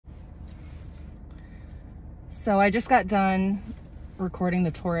So I just got done recording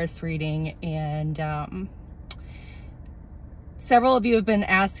the Taurus reading, and several of you have been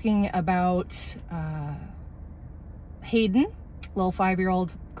asking about Hayden, little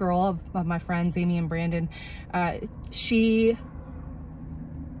 5-year-old girl of my friends Amy and Brandon. She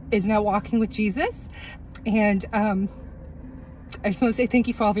is now walking with Jesus, and I just want to say thank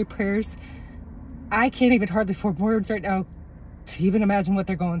you for all of your prayers. I can't even hardly form words right now to even imagine what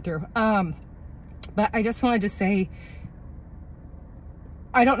they're going through. But I just wanted to say,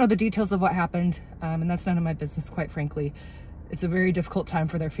 I don't know the details of what happened, and that's none of my business, quite frankly. It's a very difficult time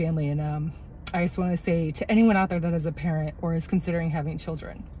for their family, and I just want to say to anyone out there that is a parent or is considering having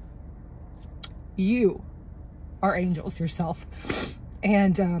children, you are angels yourself.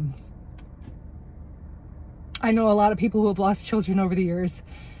 And I know a lot of people who have lost children over the years,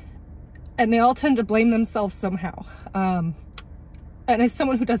 and they all tend to blame themselves somehow. And as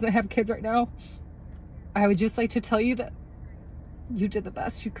someone who doesn't have kids right now, I would just like to tell you that you did the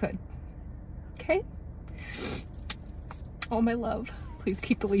best you could. Okay? All my love. Please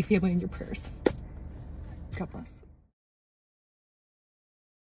keep the Lee family in your prayers. God bless.